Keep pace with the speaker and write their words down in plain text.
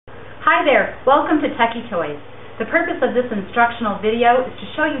Hi there, welcome to Tekky Toys. The purpose of this instructional video is to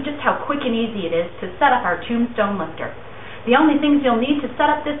show you just how quick and easy it is to set up our Tombstone lifter. The only things you'll need to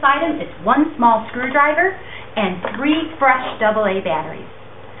set up this item is one small screwdriver and 3 fresh AA batteries.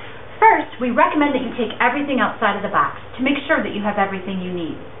 First, we recommend that you take everything outside of the box to make sure that you have everything you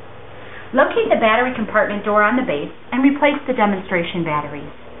need. Locate the battery compartment door on the base and replace the demonstration batteries.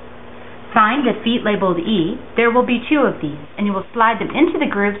 Find the feet labeled E. There will be 2 of these, and you will slide them into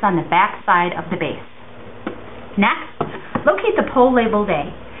the grooves on the back side of the base. Next, locate the pole labeled A.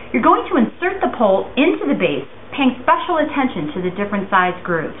 You're going to insert the pole into the base, paying special attention to the different size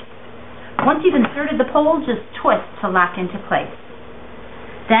grooves. Once you've inserted the pole, just twist to lock into place.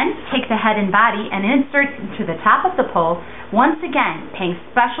 Then, take the head and body and insert into the top of the pole, once again paying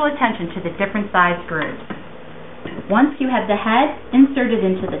special attention to the different size grooves. Once you have the head inserted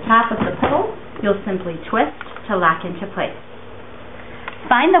into the top of the pole, you'll simply twist to lock into place.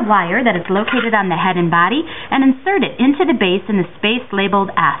 Find the wire that is located on the head and body and insert it into the base in the space labeled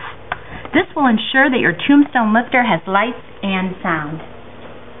F. This will ensure that your Tombstone lifter has lights and sound.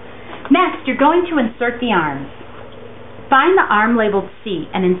 Next, you're going to insert the arms. Find the arm labeled C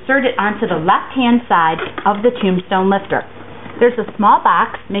and insert it onto the left-hand side of the Tombstone lifter. There's a small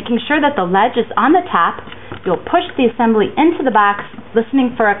box, making sure that the ledge is on the top. You'll push the assembly into the box,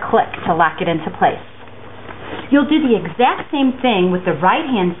 listening for a click to lock it into place. You'll do the exact same thing with the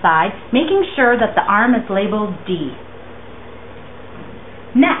right-hand side, making sure that the arm is labeled D.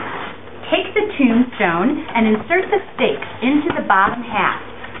 Next, take the Tombstone and insert the stakes into the bottom half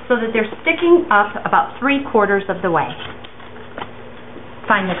so that they're sticking up about 3/4 of the way.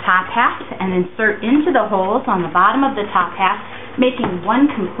 Find the top half and insert into the holes on the bottom of the top half, making one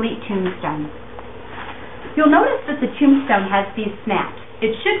complete Tombstone. You'll notice that the Tombstone has these snaps.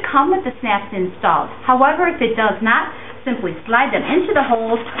 It should come with the snaps installed. However, if it does not, simply slide them into the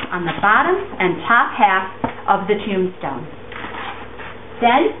holes on the bottom and top half of the Tombstone.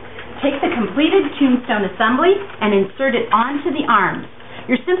 Then, take the completed Tombstone assembly and insert it onto the arms.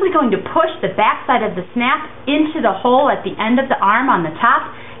 You're simply going to push the back side of the snap into the hole at the end of the arm on the top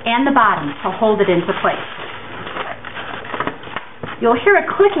and the bottom to hold it into place. You'll hear a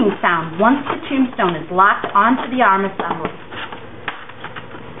clicking sound once the Tombstone is locked onto the arm assembly.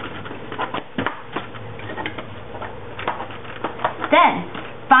 Then,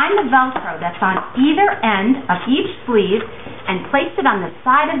 find the Velcro that's on either end of each sleeve and place it on the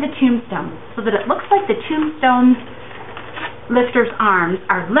side of the Tombstone so that it looks like the Tombstone lifter's arms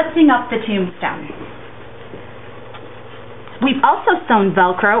are lifting up the Tombstone. We've also sewn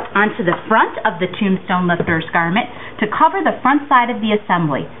Velcro onto the front of the Tombstone lifter's garment to cover the front side of the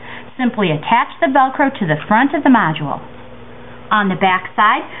assembly. Simply attach the Velcro to the front of the module. On the back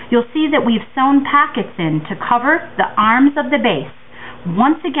side, you'll see that we've sewn pockets in to cover the arms of the base.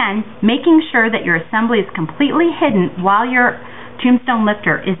 Once again, making sure that your assembly is completely hidden while your Tombstone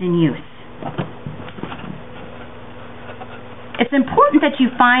lifter is in use. It's important that you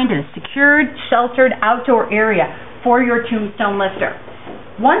find a secured, sheltered outdoor area for your Tombstone lifter.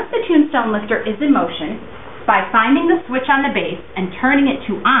 Once the Tombstone lifter is in motion, by finding the switch on the base and turning it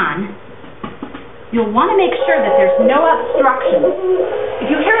to on, you'll want to make sure that there's no obstructions.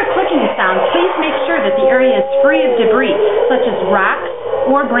 If you hear a clicking sound, please make sure that the area is free of debris, such as rocks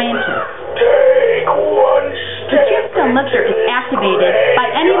or branches. The Tombstone lifter is activated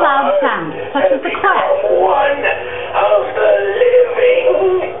by any loud sound, such as the clap. One of the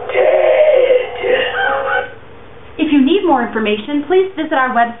living dead. If you need more information, please visit our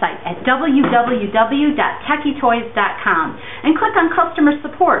website at www.tekkytoys.com and click on Customer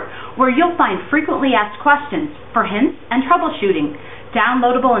Support, where you'll find frequently asked questions for hints and troubleshooting,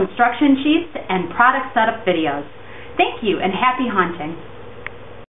 downloadable instruction sheets, and product setup videos. Thank you and happy hunting!